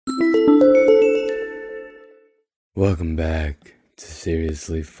Welcome back to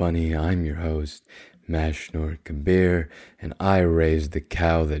Seriously Funny. I'm your host, Mashnor Kabir, and I raised the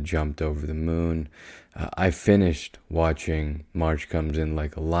cow that jumped over the moon. I finished watching March Comes In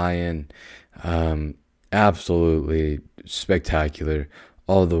Like a Lion. Absolutely spectacular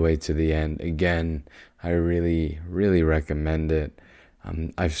all the way to the end. Again, I really, really recommend it.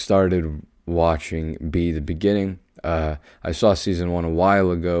 I've started watching Be the Beginning. I saw season 1 a while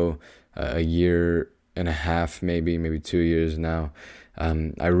ago, a year and a half, maybe 2 years now. I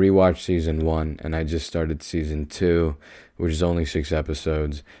rewatched season 1 and I just started season 2, which is only 6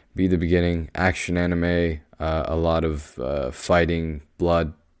 episodes. Be the Beginning, action anime, a lot of fighting,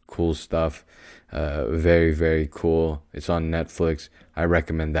 blood, cool stuff. Very, very cool. It's on Netflix. I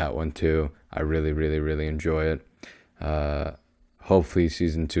recommend that one too. I really, really, really enjoy it. Hopefully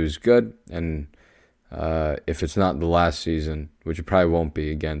season 2 is good, and if it's not the last season, which it probably won't be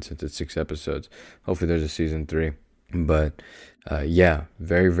again since it's 6 episodes, hopefully there's a season 3. But yeah,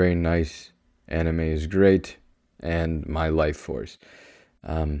 very, very nice. Anime is great, and my life force.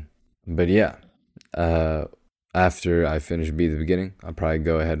 But yeah, after I finish Be the Beginning, I'll probably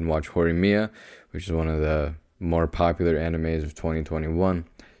go ahead and watch Horimiya, which is one of the more popular animes of 2021.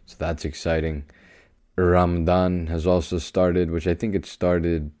 So that's exciting. Ramadan has also started, which I think it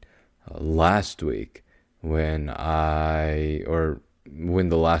started last week when the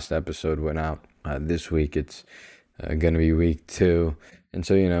last episode went out. This week it's going to be week 2. And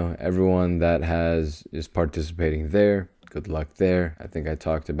so, everyone that is participating there, good luck there. I think I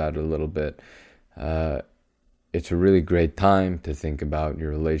talked about it a little bit. It's a really great time to think about your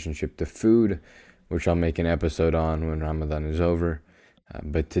relationship to food, which I'll make an episode on when Ramadan is over.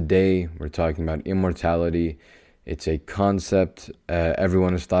 But today we're talking about immortality. It's a concept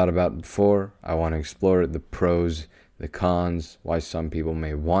everyone has thought about before. I want to explore it, the pros, the cons, why some people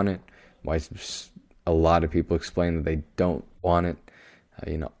may want it, why a lot of people explain that they don't want it.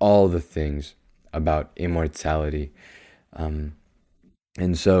 All the things about immortality. And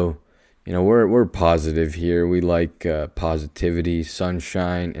so, we're positive here. We like positivity,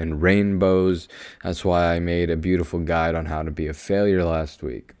 sunshine, and rainbows. That's why I made a beautiful guide on how to be a failure last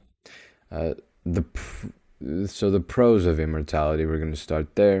week. So the pros of immortality, we're going to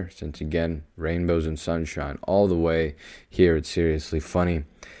start there, since again, rainbows and sunshine all the way here. It's Seriously Funny.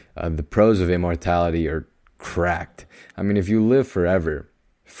 The pros of immortality are cracked. I mean, if you live forever,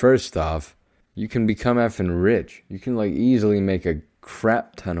 first off, you can become effing rich. You can easily make a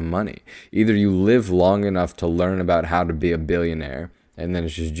crap ton of money. Either you live long enough to learn about how to be a billionaire, and then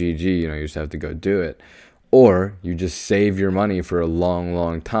it's just GG, you just have to go do it. Or you just save your money for a long,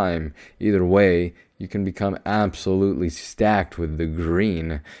 long time. Either way, you can become absolutely stacked with the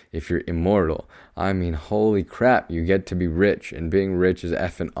green if you're immortal. I mean, holy crap, you get to be rich, and being rich is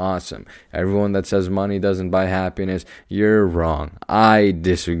effing awesome. Everyone that says money doesn't buy happiness, you're wrong. I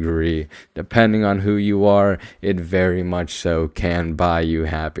disagree. Depending on who you are, it very much so can buy you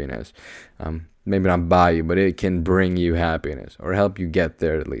happiness. Maybe not buy you, but it can bring you happiness, or help you get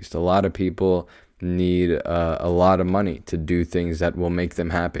there at least. A lot of people need a lot of money to do things that will make them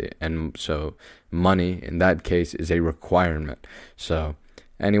happy, and so money in that case is a requirement. So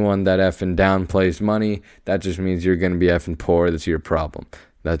anyone that effing downplays money, that just means you're going to be effing poor. That's your problem.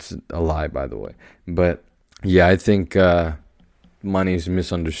 That's a lie, by the way. But yeah, I think money is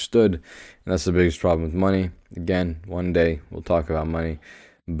misunderstood, and that's the biggest problem with money. Again, one day we'll talk about money,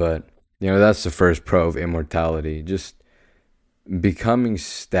 but that's the first pro of immortality. Just becoming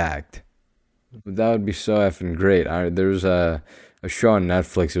stacked. That would be so effing great. There was a show on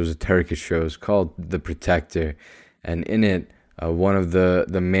Netflix. It was a Turkish show. It's called The Protector. And in it, one of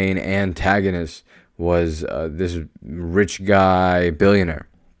the main antagonists was this rich guy, billionaire.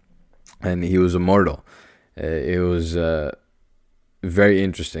 And he was immortal. It was very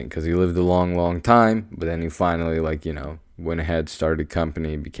interesting because he lived a long, long time. But then he finally, went ahead, started a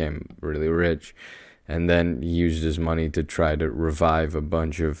company, became really rich. And then he used his money to try to revive a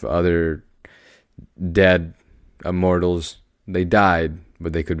bunch of other dead immortals. They died,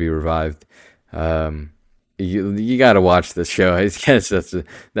 but they could be revived. You got to watch this show. I guess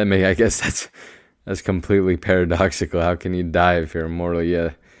that's completely paradoxical. How can you die if you're immortal?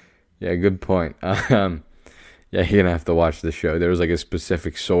 Yeah, good point. Yeah, you're gonna have to watch the show. There was a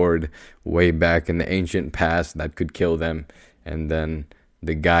specific sword way back in the ancient past that could kill them, and then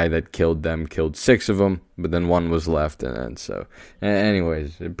the guy that killed them killed 6 of them, but then 1 was left. And so,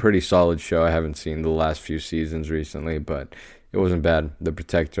 anyways, a pretty solid show. I haven't seen the last few seasons recently, but it wasn't bad. The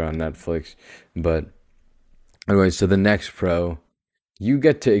Protector on Netflix. But anyway, so the next pro, you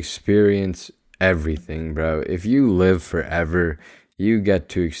get to experience everything, bro. If you live forever, you get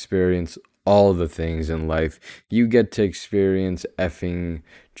to experience all the things in life. You get to experience effing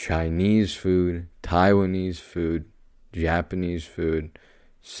Chinese food, Taiwanese food, Japanese food,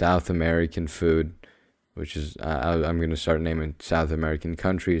 South American food, which is I'm going to start naming South American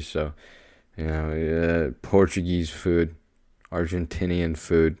countries. So, Portuguese food, Argentinian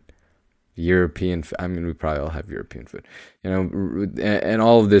food, European. I mean, we probably all have European food, and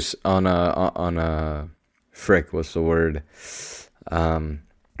all of this on a frick. What's the word?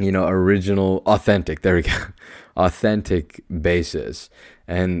 Original, authentic. There we go, authentic basis,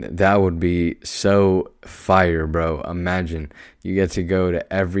 and that would be so fire, bro. Imagine you get to go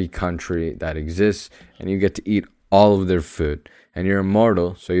to every country that exists, and you get to eat all of their food, and you're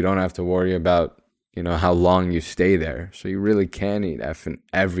immortal, so you don't have to worry about how long you stay there. So you really can eat effing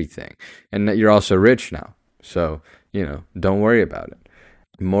everything. And that you're also rich now. So, don't worry about it.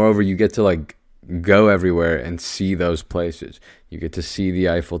 Moreover, you get to like go everywhere and see those places. You get to see the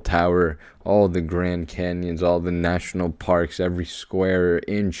Eiffel Tower, all the Grand Canyons, all the national parks, every square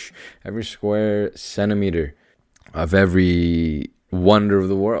inch, every square centimeter of every wonder of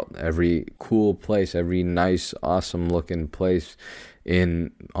the world, every cool place, every nice, awesome looking place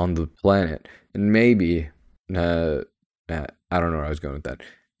on the planet. And maybe I don't know where I was going with that,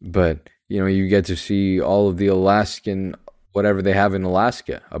 but you get to see all of the Alaskan, whatever they have in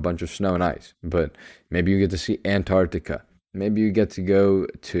Alaska, a bunch of snow and ice. But maybe you get to see Antarctica. Maybe you get to go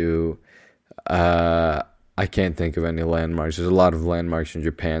to I can't think of any landmarks. There's a lot of landmarks in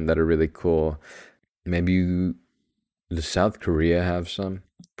Japan that are really cool. Maybe does South Korea have some?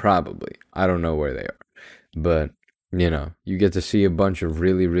 Probably. I don't know where they are, but you get to see a bunch of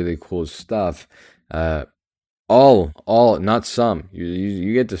really, really cool stuff. All, not some.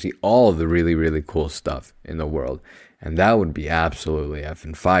 You get to see all of the really, really cool stuff in the world, and that would be absolutely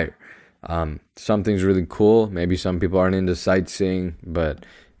effing fire. Something's really cool. Maybe some people aren't into sightseeing, but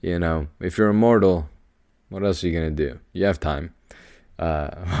if you're immortal, what else are you gonna do? You have time.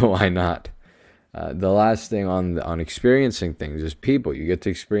 Why not? The last thing on experiencing things is people. You get to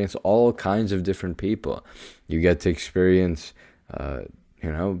experience all kinds of different people. You get to experience,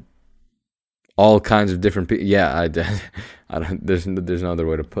 all kinds of different people. Yeah, I don't. There's no other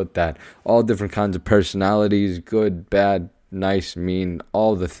way to put that. All different kinds of personalities, good, bad, nice, mean,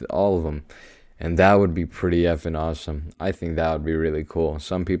 all of them, and that would be pretty effing awesome. I think that would be really cool.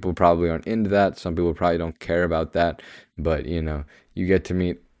 Some people probably aren't into that. Some people probably don't care about that. But you get to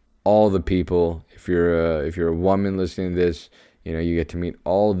meet all the people. If you're a woman listening to this, you get to meet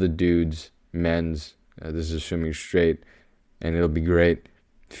all the dudes, men's. This is assuming straight, and it'll be great.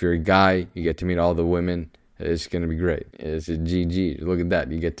 If you're a guy, you get to meet all the women. It's gonna be great. It's a GG. Look at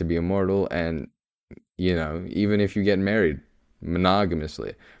that. You get to be immortal, and even if you get married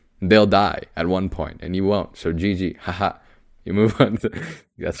monogamously, they'll die at one point, and you won't. So GG. Haha. You move on.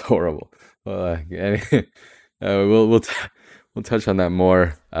 That's horrible. We'll touch on that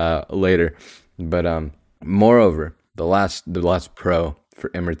more later. But moreover, the last pro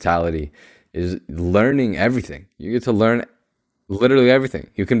for immortality is learning everything. You get to learn literally everything.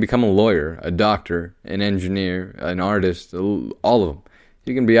 You can become a lawyer, a doctor, an engineer, an artist, all of them.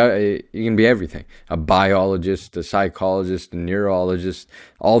 You can be everything. A biologist, a psychologist, a neurologist,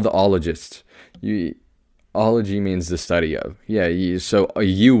 all the ologists. Ology means the study of. Yeah, so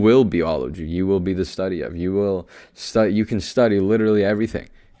you will be ology. You will be the study of. You can study literally everything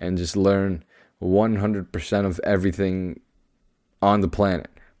and just learn 100% of everything on the planet.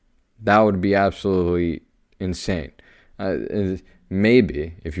 That would be absolutely insane.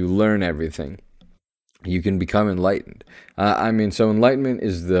 Maybe if you learn everything, you can become enlightened. So enlightenment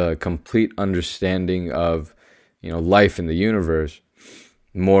is the complete understanding of, life in the universe,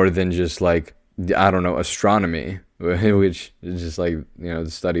 more than just like, I don't know, astronomy, which is just like, the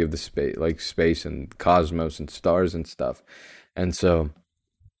study of the space and cosmos and stars and stuff. And so,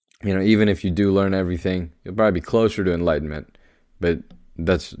 even if you do learn everything, you'll probably be closer to enlightenment, but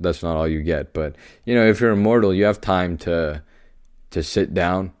that's not all you get. But if you're immortal, you have time to sit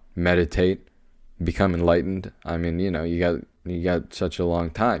down, meditate, become enlightened. I mean, you got such a long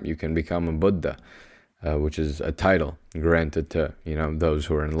time. You can become a Buddha, which is a title granted to those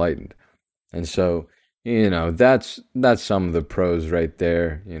who are enlightened. And so that's some of the pros right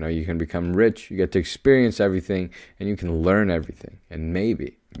there. You can become rich, you get to experience everything, and you can learn everything, and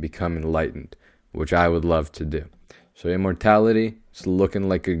maybe become enlightened, which I would love to do. So immortality is looking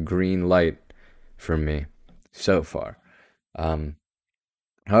like a green light for me so far.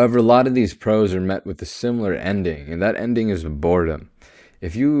 However, a lot of these pros are met with a similar ending, and that ending is boredom.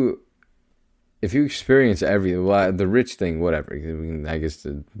 If you experience the rich thing, whatever, I guess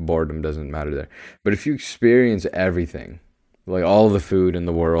the boredom doesn't matter there. But if you experience everything, like all the food in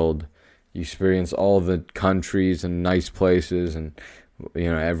the world, You experience all the countries and nice places and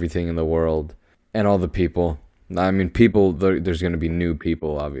everything in the world and all the people. I mean, people. There's going to be new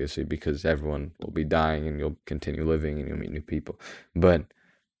people, obviously, because everyone will be dying, and you'll continue living, and you'll meet new people. But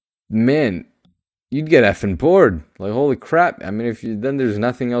man, you'd get effing bored. Like, holy crap. I mean, if you then there's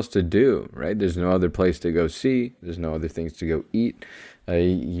nothing else to do, right? There's no other place to go see. There's no other things to go eat.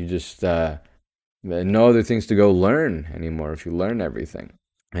 You just no other things to go learn anymore if you learn everything.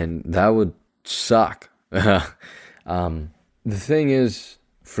 And that would suck. The thing is,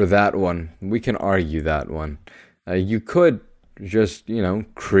 for that one, we can argue that one. You could just,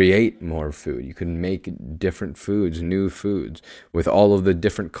 create more food. You could make different foods, new foods, with all of the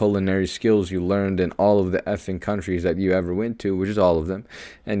different culinary skills you learned in all of the effing countries that you ever went to, which is all of them.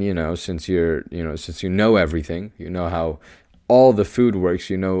 And, since you know everything, you know how all the food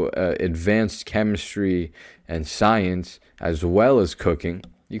works, advanced chemistry and science, as well as cooking,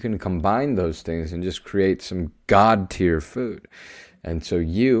 you can combine those things and just create some god tier food. And so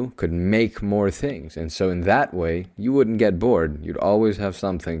you could make more things. And so in that way, you wouldn't get bored. You'd always have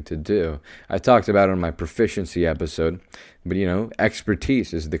something to do. I talked about it on my proficiency episode, but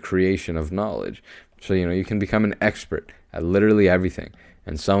expertise is the creation of knowledge. So, you can become an expert at literally everything.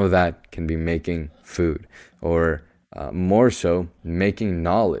 And some of that can be making food, or more so making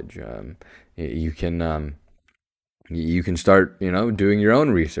knowledge. You can start, doing your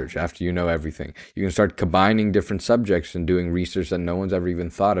own research after you know everything. You can start combining different subjects and doing research that no one's ever even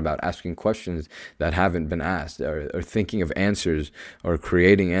thought about, asking questions that haven't been asked, or thinking of answers, or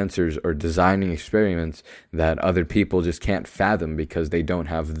creating answers, or designing experiments that other people just can't fathom because they don't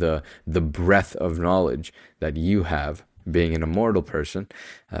have the breadth of knowledge that you have, being an immortal person,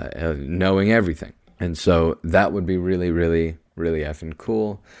 knowing everything. And so that would be really, really, really effing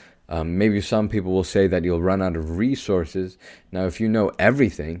cool. Maybe some people will say that you'll run out of resources. Now, if you know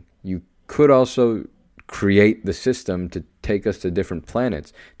everything, you could also create the system to take us to different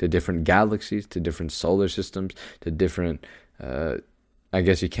planets, to different galaxies, to different solar systems, to different... I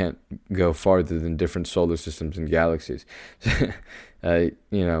guess you can't go farther than different solar systems and galaxies.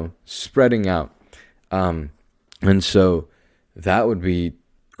 Spreading out. And so that would be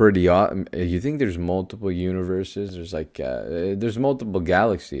pretty awesome. You think there's multiple universes? There's multiple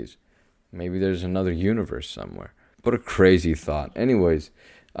galaxies. Maybe there's another universe somewhere. What a crazy thought. Anyways,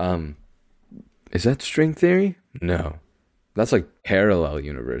 is that string theory? No. That's like parallel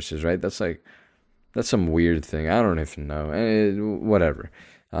universes, right? That's some weird thing. I don't even know. Whatever.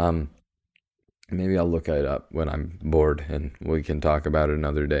 Maybe I'll look it up when I'm bored and we can talk about it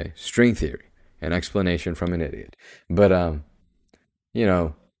another day. String theory. An explanation from an idiot. But,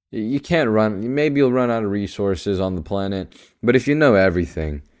 you can't maybe you'll run out of resources on the planet, but if you know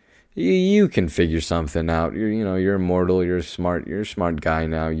everything, you can figure something out. You're immortal, you're a smart guy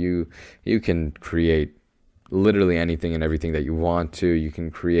now. You can create literally anything and everything that you want to. You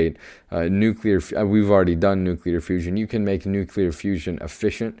can create nuclear. We've already done nuclear fusion. You can make nuclear fusion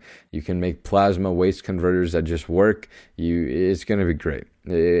efficient. You can make plasma waste converters that just work. It's going to be great.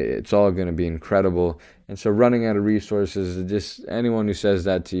 It's all going to be incredible. And so running out of resources, just anyone who says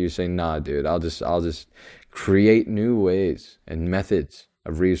that to you, say, nah, dude, I'll just create new ways and methods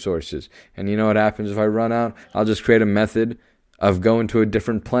of resources. And you know what happens if I run out? I'll just create a method of going to a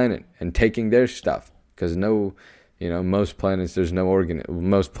different planet and taking their stuff. Because most planets, there's no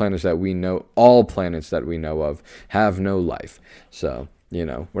most planets that we know, all planets that we know of, have no life. So,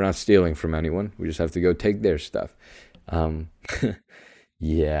 we're not stealing from anyone. We just have to go take their stuff.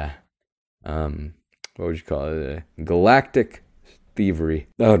 Yeah. What would you call it? Galactic thievery.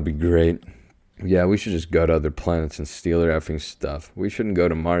 That would be great. Yeah, we should just go to other planets and steal their effing stuff. We shouldn't go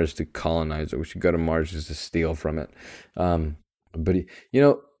to Mars to colonize it. We should go to Mars just to steal from it. But,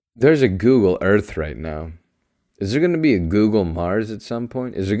 there's a Google Earth right now. Is there going to be a Google Mars at some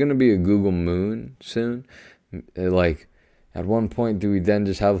point? Is there going to be a Google Moon soon? At one point, do we then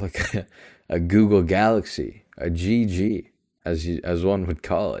just have a Google Galaxy, a GG, as one would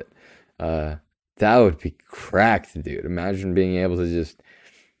call it? That would be cracked, dude. Imagine being able to just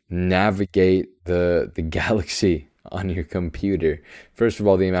navigate the galaxy on your computer. First of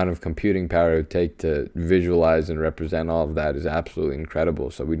all, the amount of computing power it would take to visualize and represent all of that is absolutely incredible.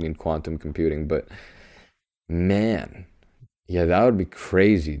 So we need quantum computing. But man, yeah, that would be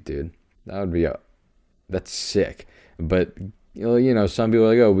crazy, dude. That's sick. But some people are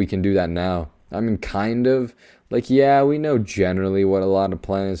like, oh, we can do that now. I mean, kind of. Yeah, we know generally what a lot of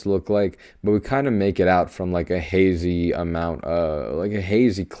planets look like, but we kind of make it out from a hazy amount, a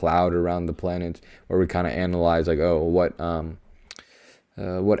hazy cloud around the planets, where we kind of analyze,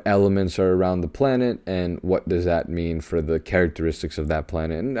 what elements are around the planet, and what does that mean for the characteristics of that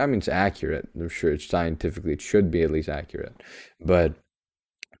planet. And I mean, it's accurate. I'm sure it's scientifically, it should be at least accurate. But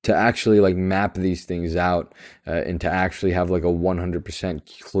to actually like map these things out, and to actually have like a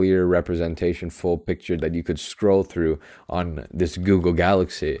 100% clear representation, full picture that you could scroll through on this Google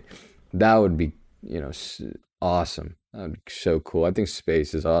Galaxy, that would be, awesome. That would be so cool. I think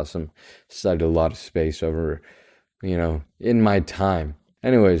space is awesome. Studied a lot of space over, in my time.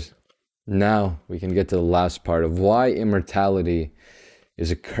 Anyways, now we can get to the last part of why immortality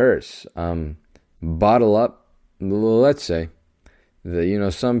is a curse. Bottle up, let's say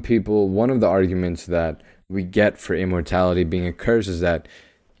that, some people, one of the arguments that we get for immortality being a curse is that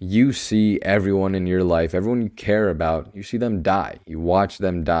you see everyone in your life, everyone you care about, you see them die. You watch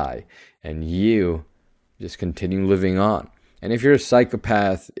them die, and you just continue living on. And if you're a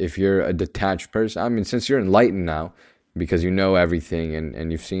psychopath, if you're a detached person, I mean, since you're enlightened now, because you know everything,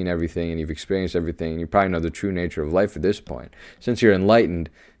 and you've seen everything and you've experienced everything, and you probably know the true nature of life at this point. Since you're enlightened,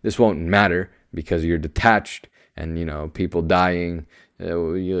 this won't matter because you're detached, and, people dying,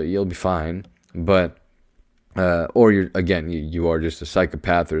 you'll be fine. But or you're, again, you are just a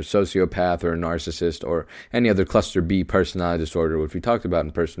psychopath or a sociopath or a narcissist or any other cluster B personality disorder, which we talked about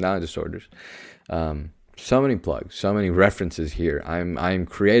in personality disorders. So many plugs, so many references here. I'm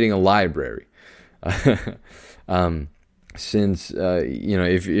creating a library. Since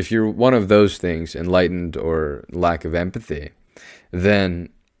if you're one of those things, enlightened or lack of empathy, then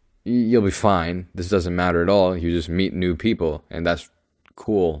you'll be fine. This doesn't matter at all. You just meet new people, and that's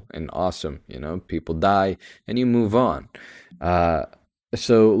cool and awesome. People die, and you move on.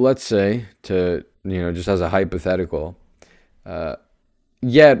 So let's say, to just as a hypothetical,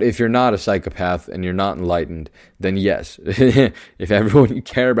 yet if you're not a psychopath and you're not enlightened, then yes, if everyone you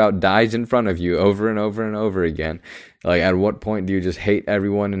care about dies in front of you over and over and over again, like, at what point do you just hate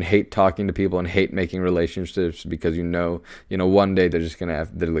everyone and hate talking to people and hate making relationships because one day they're just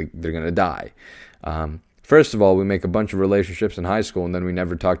they're gonna die. First of all, we make a bunch of relationships in high school, and then we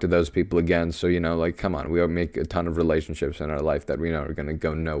never talk to those people again. So, come on, we make a ton of relationships in our life that we know are going to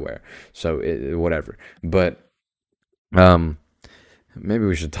go nowhere. So, whatever. But maybe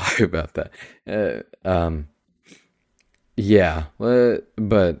we should talk about that. Yeah, but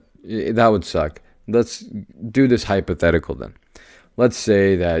that would suck. Let's do this hypothetical then. Let's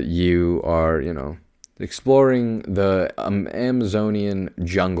say that you are, exploring the Amazonian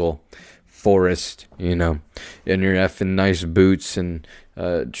jungle, forest, in your effing nice boots and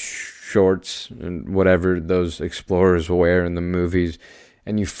shorts and whatever those explorers wear in the movies,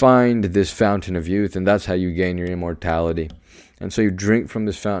 and you find this fountain of youth, and that's how you gain your immortality. And so you drink from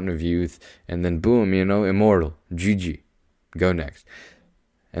this fountain of youth, and then boom, immortal, GG, go next.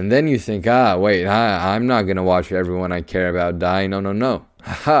 And then you think, wait, I'm not going to watch everyone I care about die. No.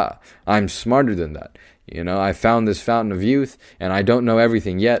 Haha, I'm smarter than that. I found this fountain of youth, and I don't know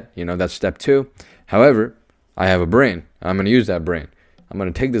everything yet. That's step 2. However, I have a brain. I'm going to use that brain. I'm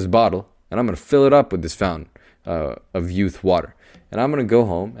going to take this bottle, and I'm going to fill it up with this fountain of youth water. And I'm going to go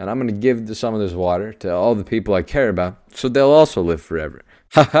home, and I'm going to give some of this water to all the people I care about, so they'll also live forever.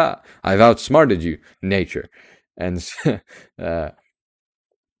 Haha, I've outsmarted you, nature. And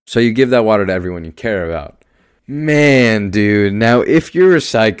so you give that water to everyone you care about. Man, dude, now if you're a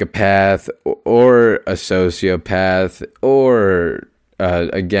psychopath or a sociopath or,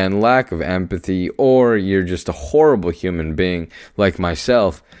 again, lack of empathy, or you're just a horrible human being like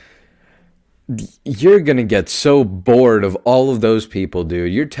myself, you're going to get so bored of all of those people,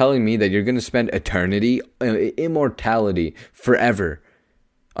 dude. You're telling me that you're going to spend eternity, immortality, forever,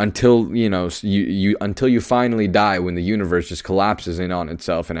 until until you finally die, when the universe just collapses in on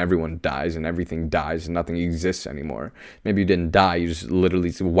itself and everyone dies and everything dies and nothing exists anymore. Maybe you didn't die, you just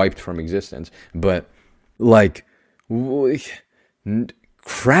literally wiped from existence. But like,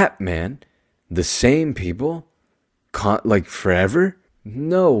 crap, man, the same people, like, forever?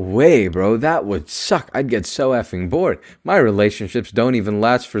 No way, bro. That would suck. I'd get so effing bored. My relationships don't even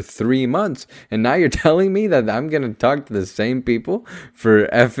last for 3 months. And now you're telling me that I'm going to talk to the same people for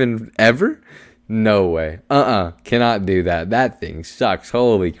effing ever? No way. Cannot do that. That thing sucks.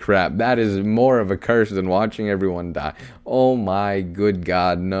 Holy crap. That is more of a curse than watching everyone die. Oh my good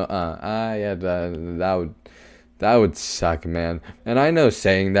God. No, that would suck, man. And I know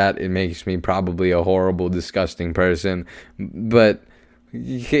saying that, it makes me probably a horrible, disgusting person, but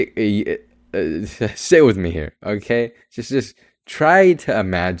stay with me here, okay? Just try to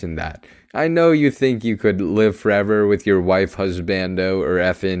imagine that. I know you think you could live forever with your wife, husbando, or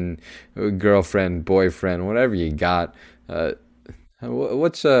effing girlfriend, boyfriend, whatever you got.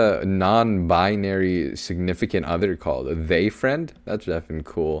 What's a non-binary significant other called? A they friend? That's effing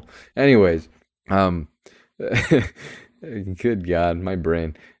cool. Anyways, um, good God, my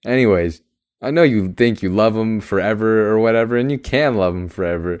brain. Anyways, I know you think you love them forever or whatever, and you can love them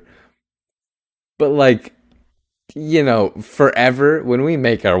forever, but like, forever, when we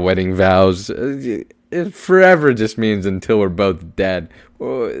make our wedding vows, forever just means until we're both dead,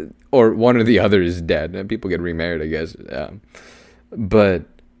 or one or the other is dead, and people get remarried, I guess. But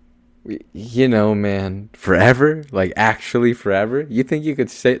man, forever, like actually forever. You think you could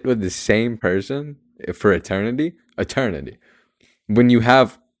sit with the same person for eternity? Eternity. When you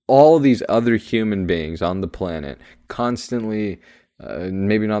have all these other human beings on the planet constantly,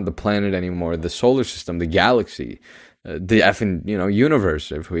 maybe not the planet anymore, the solar system, the galaxy, the effing,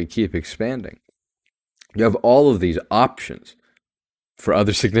 universe, if we keep expanding. You have all of these options for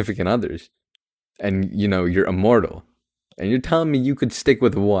other significant others, and, you're immortal. And you're telling me you could stick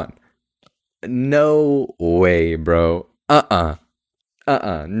with one. No way, bro. No.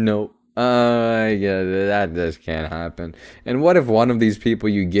 Yeah, that just can't happen. And what if one of these people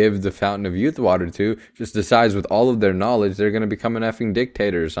you give the Fountain of Youth water to just decides with all of their knowledge they're going to become an effing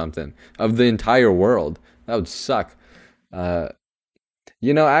dictator or something of the entire world? That would suck. Uh,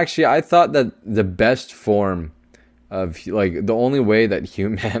 actually, I thought that the best form of, like, the only way that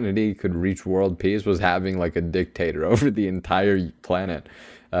humanity could reach world peace was having like a dictator over the entire planet.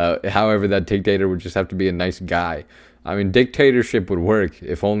 However, that dictator would just have to be a nice guy. I mean, dictatorship would work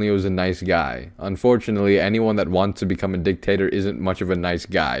if only it was a nice guy. Unfortunately, anyone that wants to become a dictator isn't much of a nice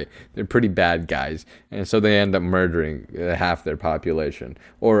guy. They're pretty bad guys, and so they end up murdering half their population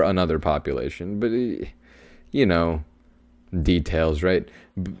or another population. But you know, details, right?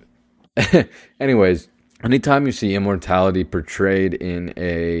 Anyways, anytime you see immortality portrayed in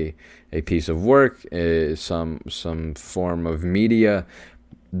a piece of work, some form of media,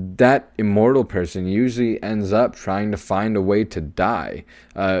 that immortal person usually ends up trying to find a way to die.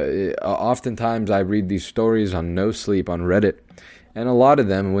 Oftentimes, I read these stories on No Sleep on Reddit, and a lot of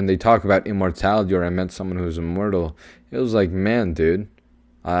them, when they talk about immortality, or I met someone who's immortal, it was like, man, dude,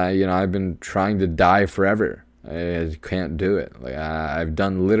 I've been trying to die forever. I can't do it. Like, I've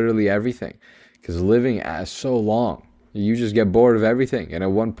done literally everything, because living is so long. You just get bored of everything, and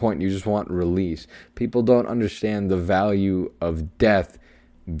at one point, you just want release. People don't understand the value of death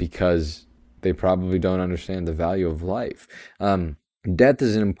because they probably don't understand the value of life. Death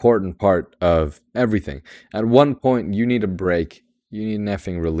is an important part of everything. At one point, you need a break. You need an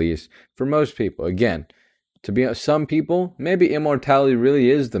effing release. For most people, again, to be some people, maybe immortality really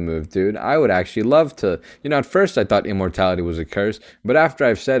is the move, dude. I would actually love to. At first I thought immortality was a curse, but after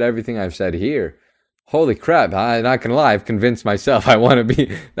I've said everything I've said here, holy crap, I'm not gonna lie, I've convinced myself I want to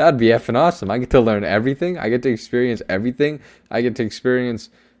be. That'd be effing awesome. I get to learn everything. I get to experience everything. I get to experience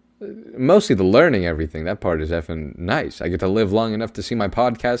mostly the learning everything. That part is effing nice. I get to live long enough to see my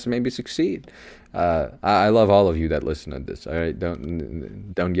podcast and maybe succeed. I love all of you that listen to this. All right,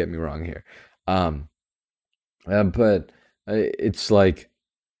 don't get me wrong here. But it's like,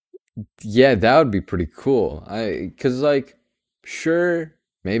 yeah, that would be pretty cool. Cause like, sure,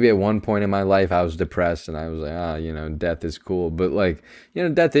 maybe at one point in my life I was depressed and I was like, death is cool. But like,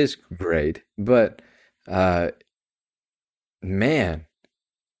 death is great. But uh, man,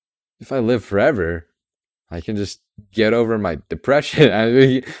 if I live forever, I can just get over my depression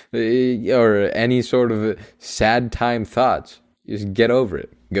or any sort of sad time thoughts. Just get over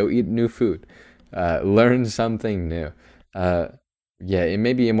it. Go eat new food. Learn something new. Uh, yeah,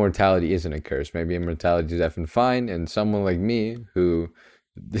 maybe immortality isn't a curse. Maybe immortality is effing fine, and someone like me who's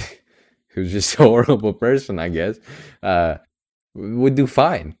just a horrible person, I guess, uh, would do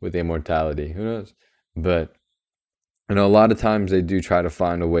fine with immortality. Who knows? But a lot of times they do try to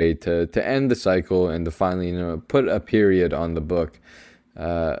find a way to end the cycle and to finally, put a period on the book,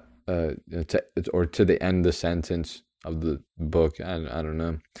 uh, to, or to the end the sentence of the book. I don't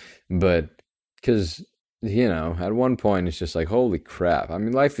know, but because at one point it's just like, holy crap. I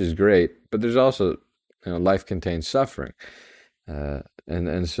mean, life is great, but there's also, life contains suffering,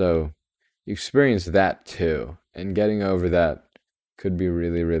 and so you experience that too, and getting over that could be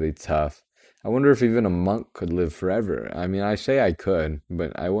really, really tough. I wonder if even a monk could live forever. I mean, I say I could,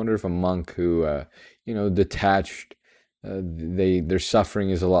 but I wonder if a monk who, detached, their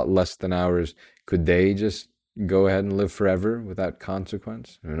suffering is a lot less than ours. Could they just go ahead and live forever without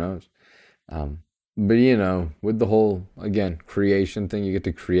consequence? Who knows? Um, but with the whole, again, creation thing, you get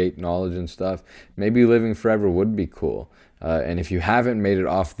to create knowledge and stuff. Maybe living forever would be cool. And if you haven't made it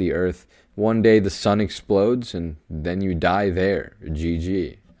off the earth, one day the sun explodes and then you die there.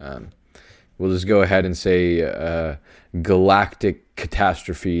 GG. we'll just go ahead and say galactic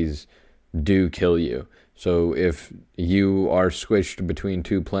catastrophes do kill you. So if you are squished between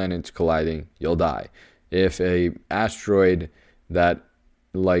two planets colliding, you'll die. If a asteroid that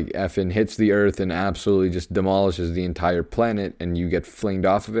like effing hits the earth and absolutely just demolishes the entire planet and you get flinged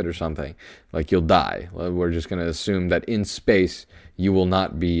off of it or something, like you'll die. We're just going to assume that in space you will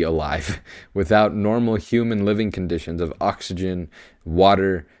not be alive without normal human living conditions of oxygen,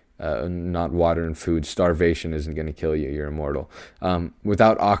 water, not water and food. Starvation isn't going to kill you. You're immortal.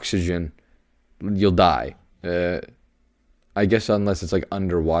 Without oxygen, you'll die. I guess unless it's like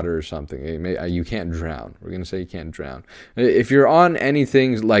underwater or something, you can't drown. We're gonna say you can't drown. If you're on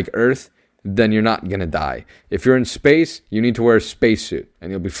anything like Earth, then you're not gonna die. If you're in space, you need to wear a spacesuit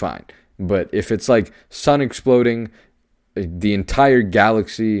and you'll be fine. But if it's like sun exploding, the entire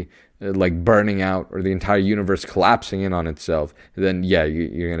galaxy like burning out, or the entire universe collapsing in on itself, then yeah,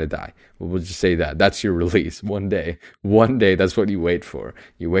 you're gonna die. We'll just say that's your release. One day, that's what you wait for.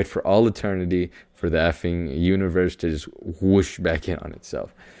 You wait for all eternity for the effing universe to just whoosh back in on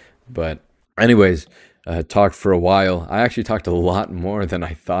itself. But anyways, talked for a while. I actually talked a lot more than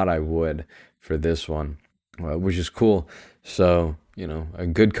I thought I would for this one, which is cool. So, a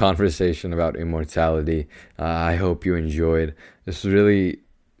good conversation about immortality. I hope you enjoyed. This was really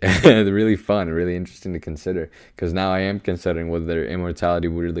really fun, really interesting to consider, because now I am considering whether immortality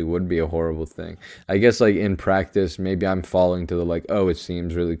really would be a horrible thing. I guess like in practice, maybe I'm falling to the like, oh, it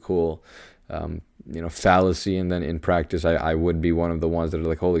seems really cool, fallacy, and then in practice, I would be one of the ones that are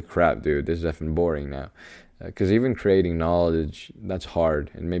like, holy crap, dude, this is effing boring now. Because even creating knowledge, that's hard,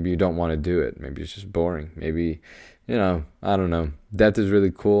 and maybe you don't want to do it. Maybe it's just boring. Maybe, I don't know. Death is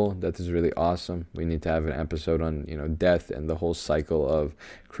really cool. Death is really awesome. We need to have an episode on, death and the whole cycle of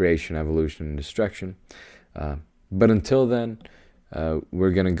creation, evolution, and destruction. But until then,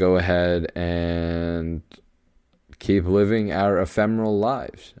 we're going to go ahead and keep living our ephemeral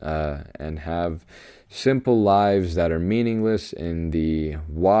lives and have simple lives that are meaningless in the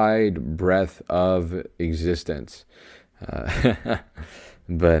wide breadth of existence.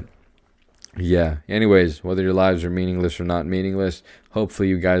 But yeah, anyways, whether your lives are meaningless or not meaningless, hopefully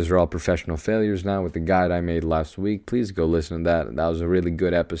you guys are all professional failures now with the guide I made last week. Please go listen to that. That was a really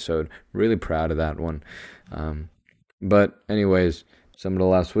good episode. Really proud of that one. But anyways, some of the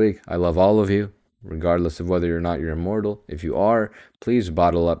last week, I love all of you, regardless of whether or not you're immortal. If you are, please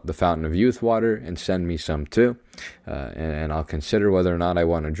bottle up the Fountain of Youth water and send me some too, and I'll consider whether or not I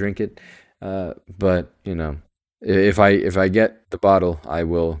want to drink it. But if I get the bottle, I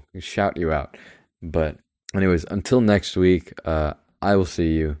will shout you out. But anyways, until next week, I will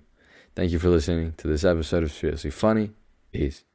see you. Thank you for listening to this episode of Seriously Funny. Peace.